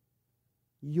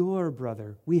 Your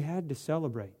brother. We had to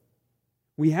celebrate.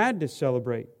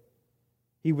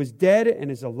 He was dead and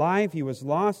is alive. He was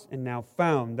lost and now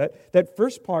found. That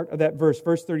first part of that verse,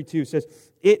 verse 32, says,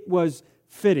 it was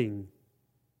fitting.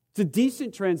 It's a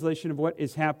decent translation of what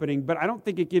is happening, but I don't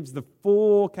think it gives the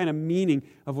full kind of meaning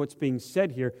of what's being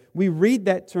said here. We read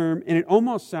that term, and it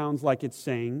almost sounds like it's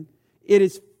saying, it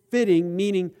is fitting,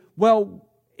 meaning, well,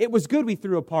 it was good we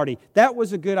threw a party. That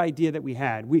was a good idea that we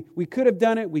had. We could have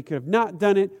done it, we could have not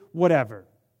done it, whatever.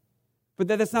 But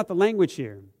that's not the language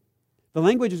here. The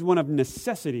language is one of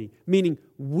necessity, meaning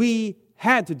we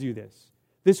had to do this.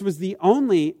 This was the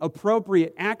only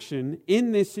appropriate action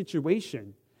in this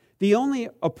situation. The only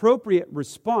appropriate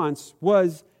response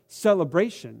was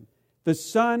celebration. The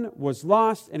son was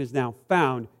lost and is now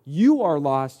found. You are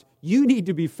lost. You need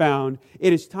to be found.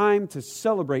 It is time to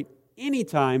celebrate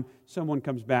anytime someone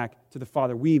comes back to the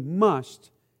Father. We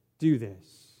must do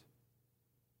this.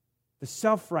 The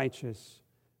self-righteous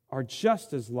are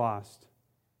just as lost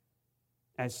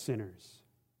as sinners.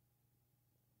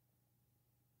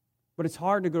 But it's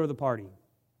hard to go to the party.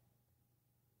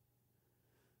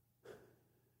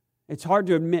 It's hard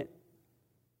to admit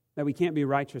that we can't be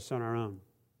righteous on our own.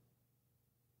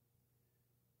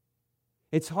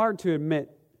 It's hard to admit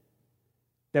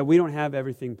that we don't have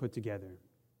everything put together.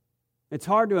 It's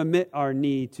hard to admit our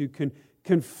need, to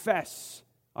confess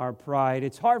our pride.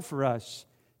 It's hard for us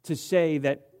to say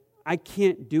that I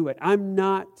can't do it. I'm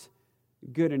not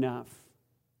good enough.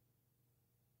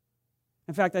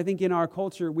 In fact, I think in our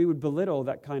culture, we would belittle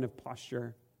that kind of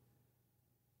posture.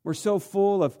 We're so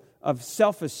full of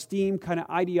self-esteem kind of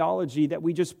ideology that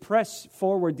we just press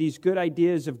forward these good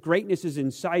ideas of greatness is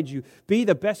inside you. Be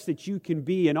the best that you can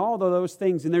be and all of those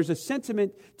things. And there's a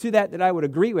sentiment to that I would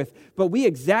agree with. But we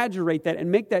exaggerate that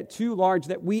and make that too large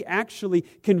that we actually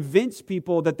convince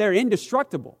people that they're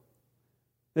indestructible,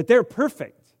 that they're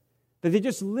perfect, that they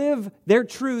just live their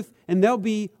truth and they'll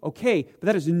be okay. But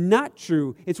that is not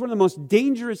true. It's one of the most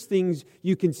dangerous things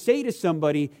you can say to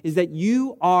somebody is that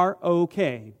you are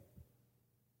okay.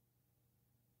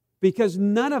 Because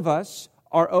none of us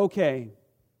are okay.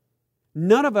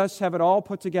 None of us have it all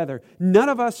put together. None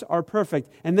of us are perfect.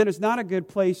 And that is not a good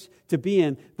place to be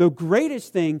in. The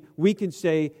greatest thing we can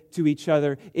say to each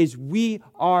other is we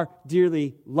are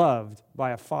dearly loved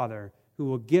by a Father who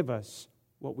will give us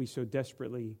what we so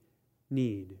desperately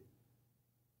need.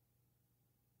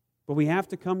 But we have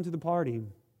to come to the party.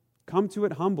 Come to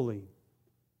it humbly.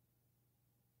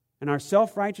 And our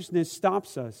self-righteousness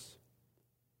stops us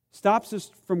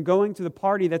from going to the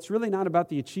party that's really not about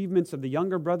the achievements of the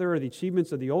younger brother or the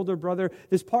achievements of the older brother.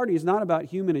 This party is not about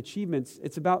human achievements.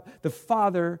 It's about the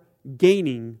Father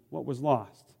gaining what was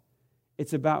lost.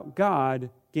 It's about God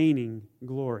gaining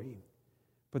glory.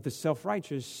 But the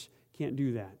self-righteous can't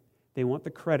do that. They want the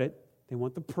credit. They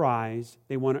want the prize.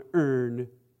 They want to earn.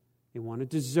 They want to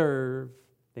deserve.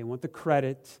 They want the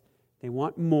credit. They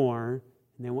want more.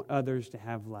 And they want others to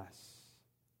have less.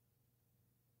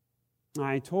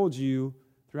 I told you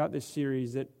throughout this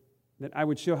series that I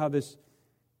would show how this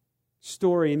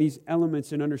story and these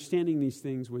elements and understanding these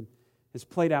things has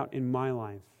played out in my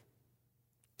life.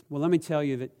 Well, let me tell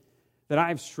you that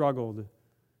I've struggled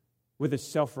with a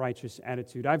self-righteous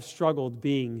attitude. I've struggled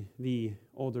being the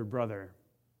older brother.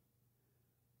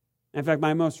 In fact,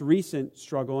 my most recent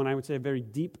struggle, and I would say a very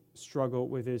deep struggle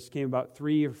with this, came about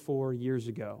 3 or 4 years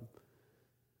ago.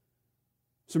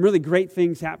 Some really great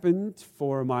things happened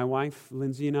for my wife,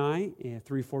 Lindsay, and I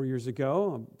 3 or 4 years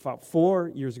ago. About 4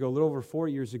 years ago, a little over 4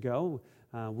 years ago,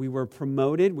 we were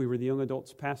promoted. We were the young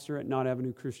adults pastor at Knott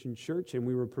Avenue Christian Church, and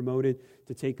we were promoted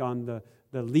to take on the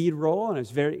lead role, and I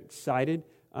was very excited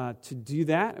to do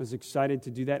that. I was excited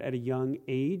to do that at a young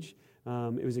age.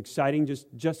 It was exciting,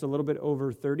 just a little bit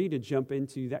over 30, to jump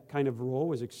into that kind of role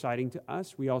was exciting to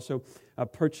us. We also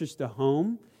purchased a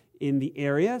home in the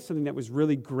area, something that was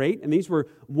really great. And these were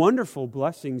wonderful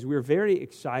blessings. We were very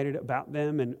excited about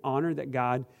them and honored that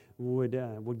God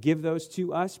would give those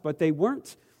to us. But they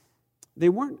weren't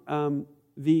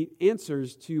the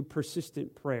answers to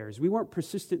persistent prayers. We weren't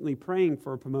persistently praying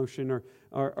for a promotion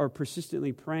or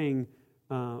persistently praying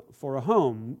for a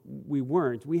home. We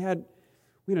weren't. We had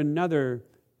another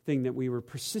thing that we were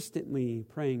persistently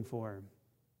praying for.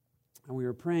 And we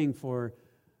were praying for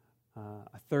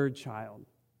a third child.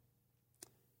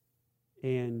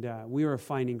 And we were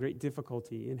finding great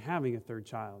difficulty in having a third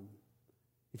child.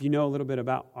 If you know a little bit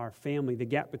about our family, the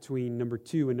gap between number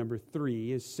 2 and number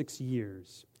 3 is 6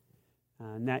 years.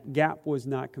 And that gap was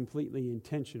not completely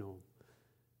intentional.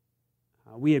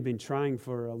 We had been trying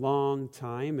for a long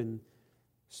time and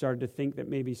started to think that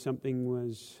maybe something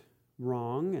was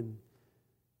wrong. And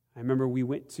I remember we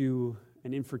went to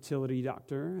an infertility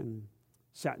doctor and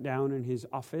sat down in his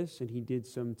office, and he did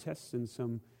some tests and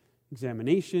some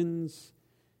examinations,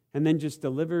 and then just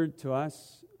delivered to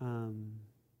us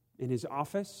in his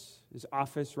office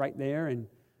right there in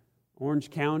Orange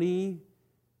County,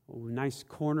 a nice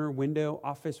corner window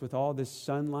office with all this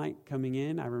sunlight coming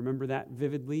in. I remember that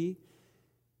vividly.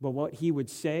 But what he would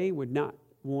say would not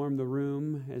warm the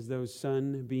room as those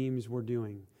sunbeams were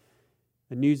doing.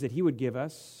 The news that he would give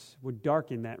us would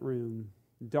darken that room,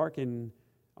 darken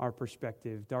our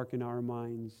perspective, darken our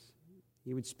minds.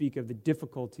 He would speak of the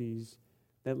difficulties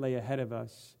that lay ahead of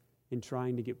us in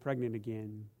trying to get pregnant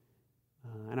again.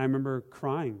 And I remember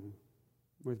crying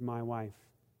with my wife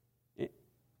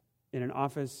in an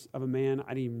office of a man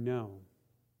I didn't even know.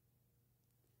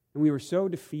 And we were so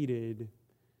defeated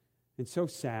and so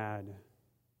sad.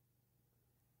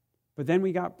 But then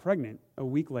we got pregnant a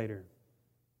week later.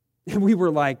 And we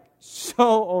were like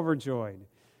so overjoyed.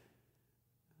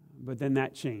 But then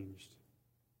that changed.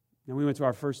 And we went to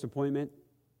our first appointment,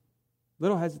 a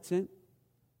little hesitant,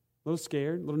 a little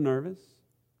scared, a little nervous.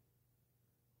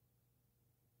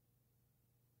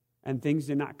 And things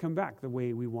did not come back the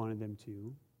way we wanted them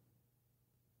to.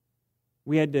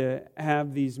 We had to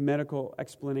have these medical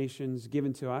explanations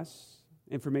given to us,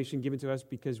 information given to us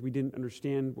because we didn't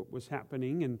understand what was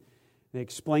happening. And they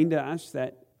explained to us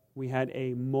that we had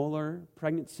a molar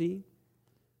pregnancy,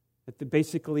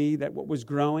 basically that what was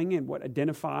growing and what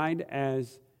identified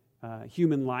as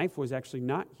human life was actually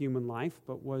not human life,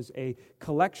 but was a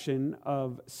collection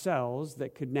of cells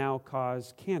that could now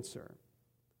cause cancer.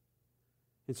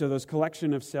 And so those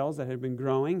collection of cells that had been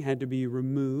growing had to be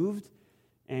removed,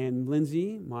 and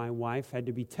Lindsay, my wife, had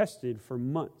to be tested for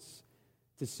months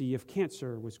to see if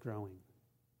cancer was growing.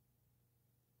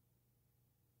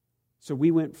 So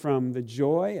we went from the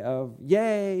joy of,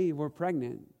 yay, we're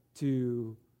pregnant,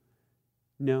 to,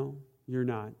 no, you're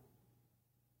not,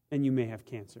 and you may have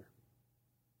cancer.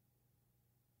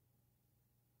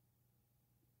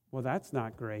 Well, that's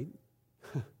not great.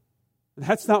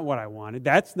 That's not what I wanted.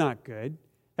 That's not good.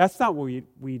 That's not what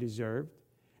we deserved.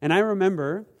 And I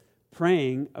remember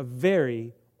praying a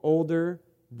very older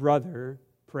brother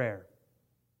prayer.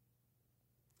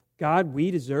 God,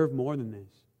 we deserve more than this.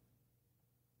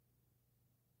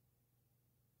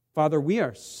 Father, we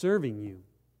are serving you.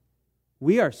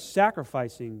 We are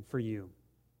sacrificing for you.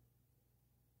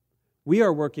 We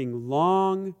are working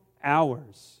long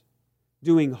hours,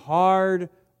 doing hard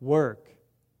work.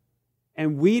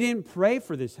 And we didn't pray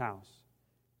for this house.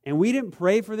 And we didn't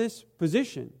pray for this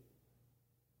position.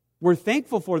 We're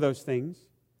thankful for those things,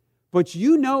 but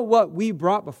you know what we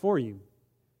brought before you.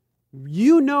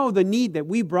 You know the need that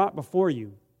we brought before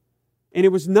you. And it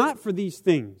was not for these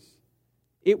things.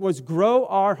 It was grow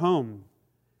our home.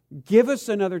 Give us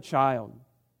another child.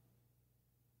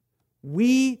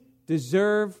 We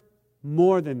deserve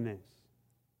more than this.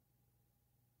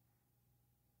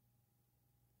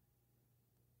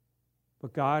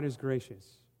 But God is gracious.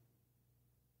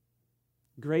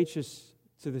 Gracious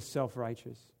to the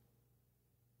self-righteous.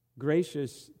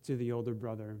 Gracious to the older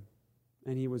brother.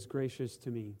 And he was gracious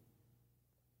to me.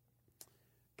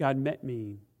 God met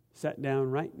me, sat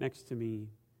down right next to me,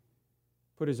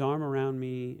 put his arm around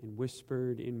me and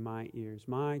whispered in my ears,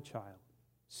 my child,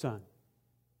 son.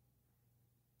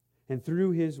 And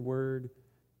through his word,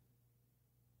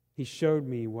 he showed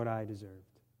me what I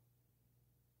deserved.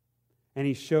 And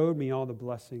he showed me all the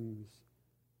blessings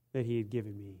that he had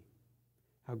given me,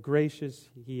 how gracious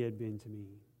he had been to me.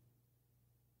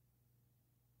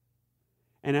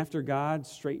 And after God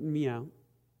straightened me out,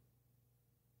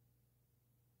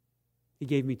 he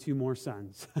gave me 2 more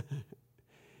sons.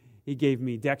 He gave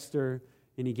me Dexter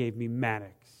and he gave me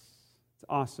Maddox. It's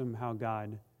awesome how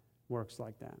God works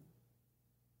like that.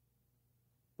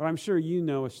 But I'm sure you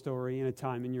know a story and a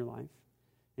time in your life,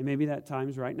 and maybe that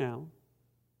time's right now,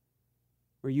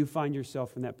 where you find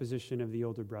yourself in that position of the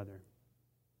older brother.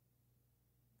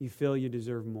 You feel you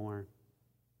deserve more.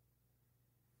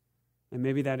 And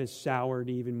maybe that is soured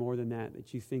even more than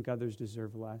that you think others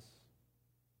deserve less.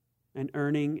 And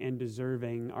earning and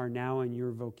deserving are now in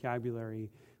your vocabulary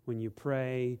when you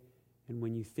pray and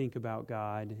when you think about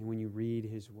God and when you read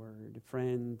his word.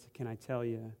 Friend, can I tell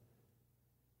you,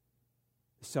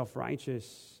 the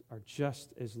self-righteous are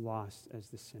just as lost as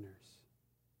the sinners.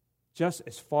 Just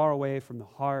as far away from the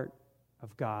heart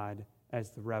of God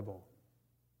as the rebel.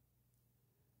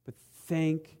 But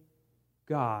thank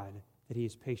God that he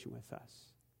is patient with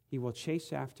us. He will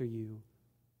chase after you.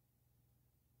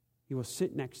 He will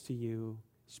sit next to you,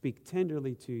 speak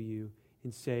tenderly to you,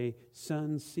 and say,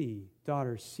 son, see,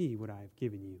 daughter, see what I have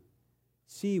given you.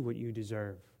 See what you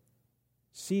deserve.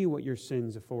 See what your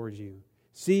sins afford you.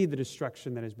 See the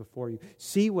destruction that is before you.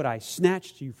 See what I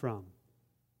snatched you from.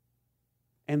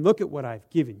 And look at what I've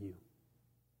given you.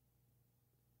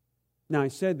 Now, I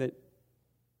said that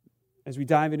as we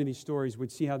dive into these stories, we'd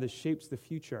see how this shapes the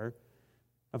future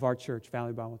of our church,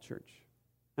 Valley Bible Church.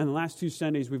 And the last 2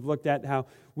 Sundays, we've looked at how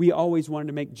we always wanted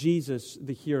to make Jesus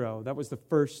the hero. That was the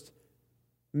first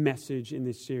message in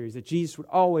this series, that Jesus would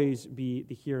always be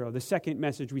the hero. The second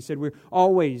message, we said we're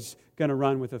always going to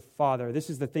run with the Father. This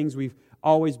is the things we've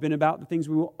always been about, the things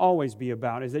we will always be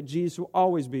about, is that Jesus will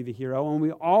always be the hero, and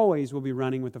we always will be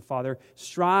running with the Father,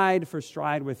 stride for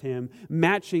stride with him,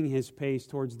 matching his pace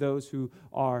towards those who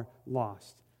are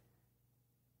lost.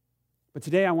 But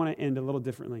today I want to end a little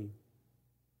differently.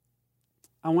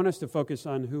 I want us to focus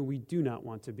on who we do not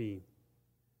want to be,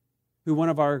 who one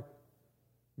of our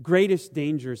greatest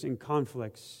dangers and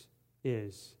conflicts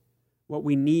is, what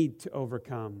we need to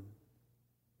overcome.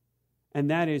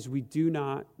 And that is, we do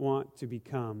not want to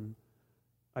become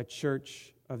a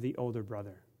church of the older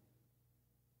brother.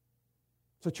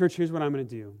 So church, here's what I'm going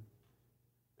to do.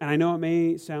 And I know it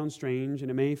may sound strange and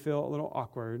it may feel a little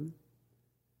awkward,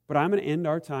 but I'm going to end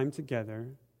our time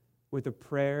together with a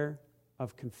prayer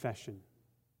of confession.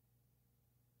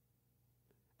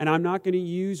 And I'm not going to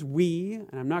use we,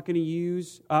 and I'm not going to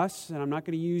use us, and I'm not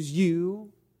going to use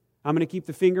you. I'm going to keep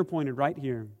the finger pointed right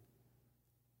here.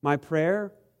 My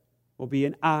prayer will be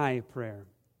an I prayer,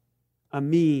 a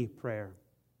me prayer.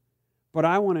 But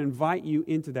I want to invite you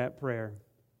into that prayer.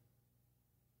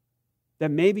 That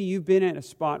maybe you've been at a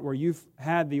spot where you've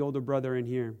had the older brother in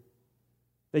here.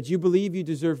 That you believe you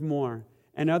deserve more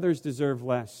and others deserve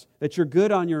less. That you're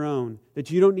good on your own.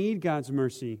 That you don't need God's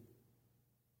mercy.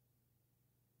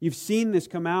 You've seen this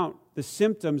come out, the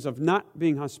symptoms of not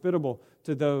being hospitable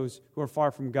to those who are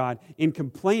far from God, in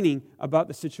complaining about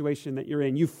the situation that you're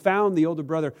in. You found the older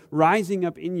brother rising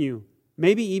up in you,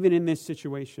 maybe even in this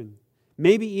situation,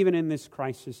 maybe even in this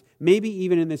crisis, maybe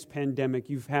even in this pandemic.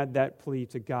 You've had that plea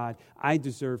to God, I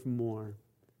deserve more.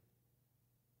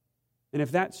 And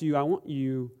if that's you, I want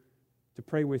you to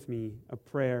pray with me a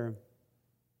prayer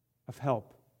of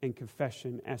help and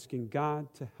confession, asking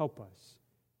God to help us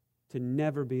to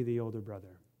never be the older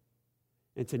brother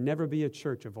and to never be a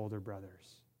church of older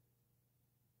brothers.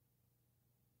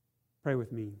 Pray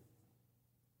with me.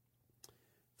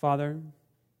 Father,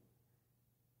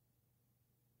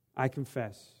 I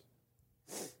confess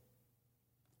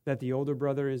that the older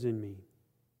brother is in me.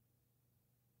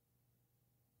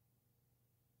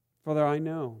 Father, I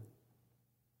know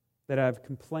that I've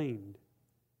complained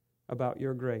about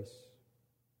your grace.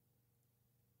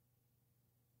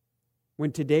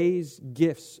 When today's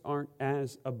gifts aren't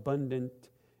as abundant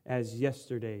as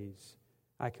yesterday's,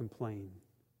 I complain.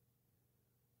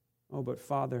 Oh, but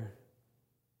Father,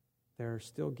 there are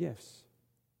still gifts.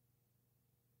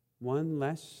 One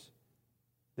less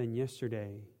than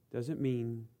yesterday doesn't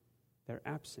mean they're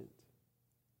absent.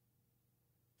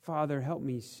 Father, help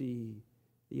me see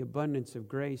the abundance of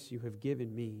grace you have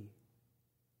given me.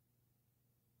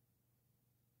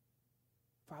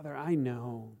 Father, I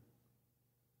know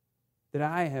that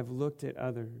I have looked at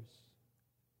others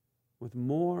with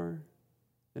more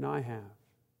than I have,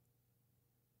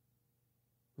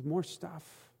 with more stuff,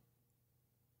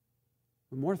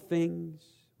 with more things,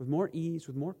 with more ease,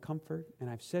 with more comfort, and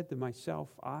I've said to myself,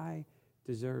 I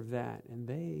deserve that, and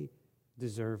they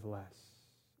deserve less.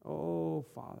 Oh,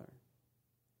 Father,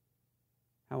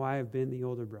 how I have been the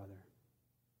older brother.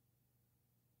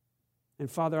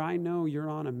 And Father, I know you're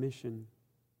on a mission.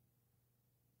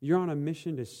 You're on a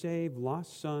mission to save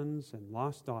lost sons and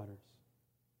lost daughters.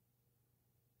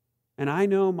 And I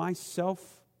know my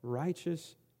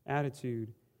self-righteous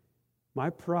attitude, my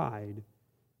pride,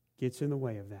 gets in the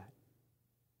way of that.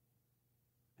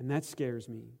 And that scares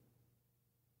me.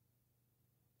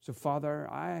 So, Father,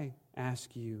 I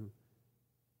ask you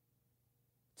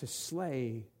to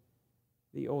slay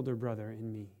the older brother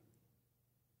in me.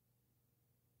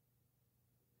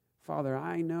 Father,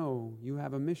 I know you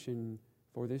have a mission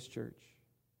for this church,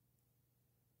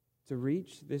 to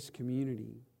reach this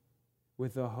community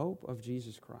with the hope of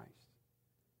Jesus Christ.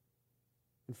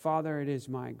 And Father, it is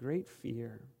my great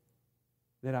fear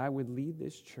that I would lead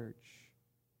this church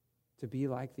to be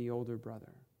like the older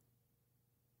brother.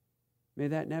 May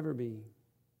that never be.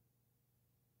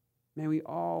 May we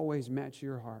always match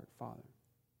your heart, Father.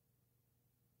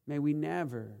 May we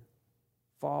never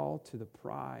fall to the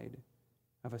pride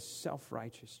of a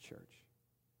self-righteous church.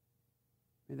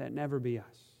 May that never be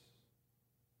us.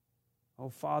 Oh,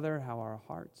 Father, how our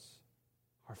hearts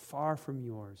are far from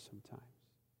yours sometimes.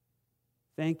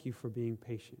 Thank you for being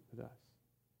patient with us.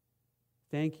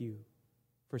 Thank you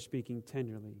for speaking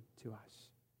tenderly to us.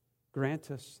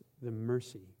 Grant us the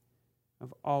mercy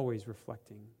of always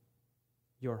reflecting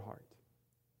your heart.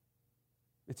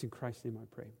 It's in Christ's name I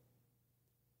pray.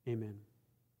 Amen.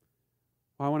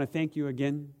 Well, I want to thank you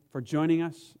again for joining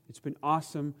us. It's been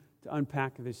awesome to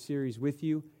unpack this series with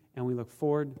you, and we look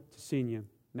forward to seeing you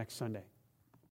next Sunday.